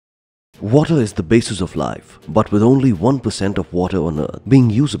Water is the basis of life, but with only 1% of water on Earth being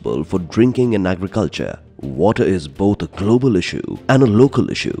usable for drinking and agriculture, water is both a global issue and a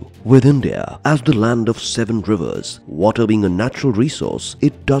local issue. With India as the land of 7 rivers, water being a natural resource,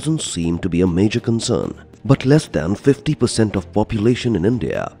 it doesn't seem to be a major concern. But less than 50% of population in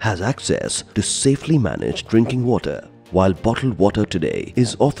India has access to safely managed drinking water. While bottled water today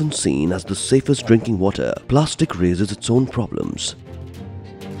is often seen as the safest drinking water, plastic raises its own problems.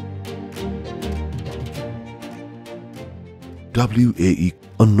 WAE,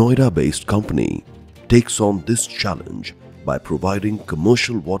 a Noida-based company, takes on this challenge by providing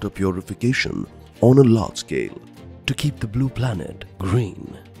commercial water purification on a large scale to keep the blue planet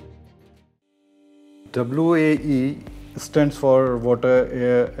green. WAE stands for water,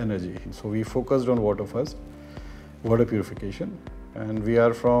 air, energy. So we focused on water first, water purification, and we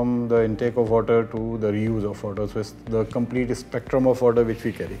are from the intake of water to the reuse of water. So it's the complete spectrum of water which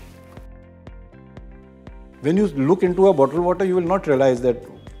we carry. When you look into a bottled water, you will not realize that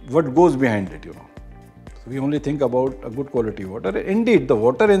what goes behind it, So we only think about a good quality water. Indeed, the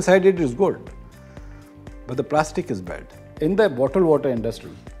water inside it is good, but the plastic is bad. In the bottled water industry,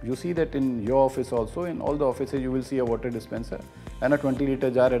 you see that in your office also, in all the offices, you will see a water dispenser and a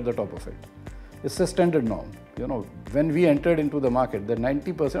 20-liter jar at the top of it. It's a standard norm. When we entered into the market, the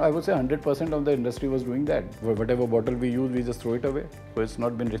 90%, I would say 100% of the industry was doing that. Whatever bottle we use, we just throw it away. So it's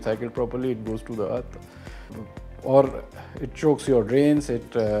not been recycled properly, it goes to the earth. Or it chokes your drains, it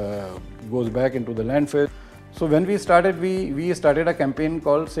goes back into the landfill. So when we started, we started a campaign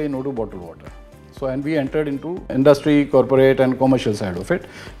called Say No to Bottled Water. So, and we entered into industry, corporate and commercial side of it.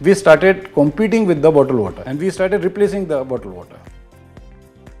 We started competing with the bottled water and we started replacing the bottled water.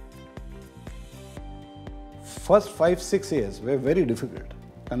 First 5-6 years were very difficult,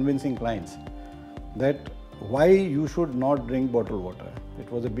 convincing clients that why you should not drink bottled water.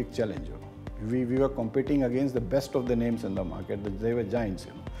 It was a big challenge. We were competing against the best of the names in the market. They were giants.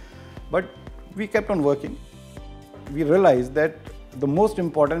 But we kept on working. We realized that the most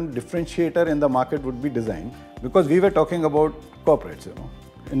important differentiator in the market would be design, because we were talking about corporates,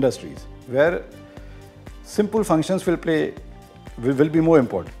 industries, where simple functions will be more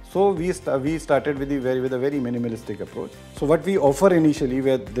important. So we started with a very minimalistic approach. So what we offer initially,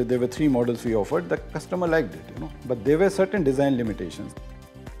 there were 3 models we offered, the customer liked it, but there were certain design limitations.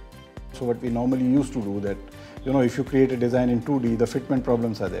 So what we normally used to do that, if you create a design in 2D, the fitment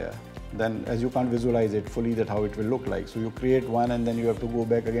problems are there. Then as you can't visualize it fully that how it will look like. So you create one and then you have to go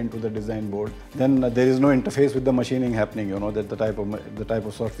back again to the design board. Then there is no interface with the machining happening, that the type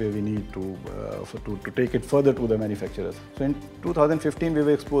of software we need to take it further to the manufacturers. So in 2015 we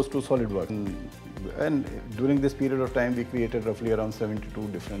were exposed to SOLIDWORKS. And during this period of time we created roughly around 72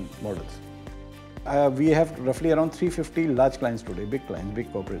 different models. We have roughly around 350 large clients today, big clients,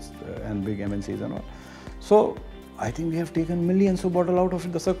 big corporates and big MNCs and all. So I think we have taken millions of bottles out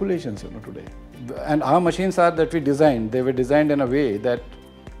of the circulations today. And our machines that we designed, they were designed in a way that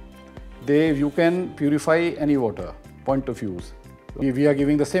you can purify any water, point of use. We are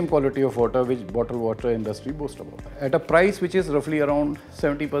giving the same quality of water which bottled water industry boasts about, at a price which is roughly around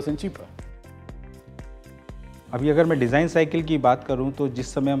 70% cheaper. अभी अगर मैं design cycle की बात करूं तो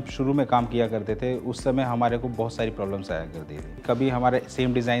जिस समय हम शुरू में काम किया करते थे उस समय हमारे को बहुत सारी प्रॉब्लम्स आया करती थी। कभी हमारे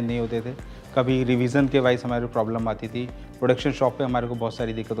सेम डिज़ाइन नहीं होते थे, कभी रिवीजन के वाइज हमारे को प्रॉब्लम आती थी, प्रोडक्शन शॉप पे हमारे को बहुत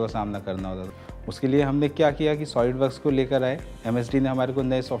सारी दिक्कतों का सामना करना होता था। उसके लिए हमने क्या किया कि सॉलिडवर्क्स को लेकर आए, एमएसडी ने हमारे को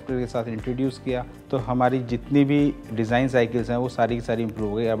नए सॉफ्टवेयर के साथ इंट्रोड्यूस किया, तो हमारी जितनी भी डिज़ाइन साइकिल्स हैं वो सारी की सारी इंप्रूव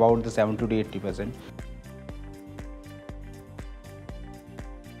हो गई, about the 70 to 80%।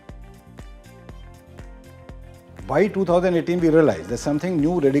 By 2018, we realized that something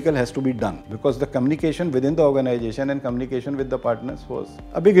new, radical has to be done, because the communication within the organization and communication with the partners was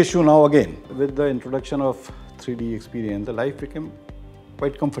a big issue now again. With the introduction of 3DEXPERIENCE, the life became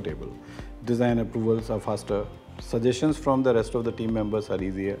quite comfortable. Design approvals are faster. Suggestions from the rest of the team members are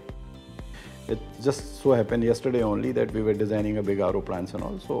easier. It just so happened yesterday only that we were designing a big RO plants and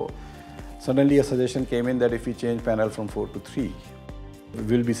all. So suddenly a suggestion came in that if we change panel from 4 to 3, we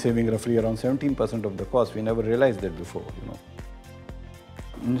will be saving roughly around 17% of the cost. We never realized that before,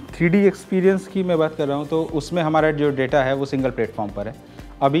 3D experience की मैं बात कर रहा हूँ तो उसमें हमारा जो डेटा है वो सिंगल प्लेटफॉर्म पर है।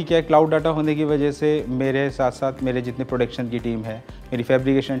 अभी क्या है, क्लाउड डाटा होने की वजह से मेरे साथ साथ मेरे जितने प्रोडक्शन की टीम है, मेरी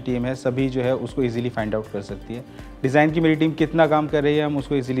फैब्रिकेशन टीम है, सभी जो है उसको इजीली फाइंड आउट कर सकती है। डिज़ाइन की मेरी टीम कितना काम कर रही है हम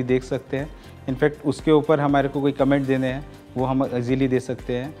उसको इजीली देख सकते हैं। इनफैक्ट उसके ऊपर हमारे को कोई कमेंट देने हैं वो हम इजीली दे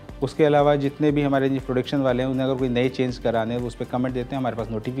सकते हैं। उसके अलावा जितने भी हमारे प्रोडक्शन वाले हैं उन्हें अगर कोई नए चेंज कराने हैं उस पर कमेंट देते हैं, हमारे पास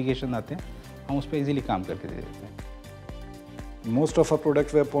नोटिफिकेशन आते हैं, हम उस पर इजीली काम करके दे देते हैं। Most of our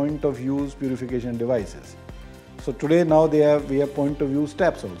products were point-of-use purification devices. So today now we have point-of-use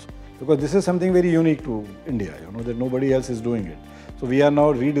taps also. because this is something very unique to India, you know, that nobody else is doing it. So we are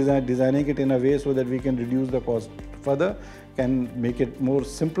now designing it in a way so that we can reduce the cost further, can make it more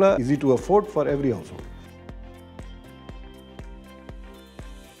simpler, easy to afford for every household.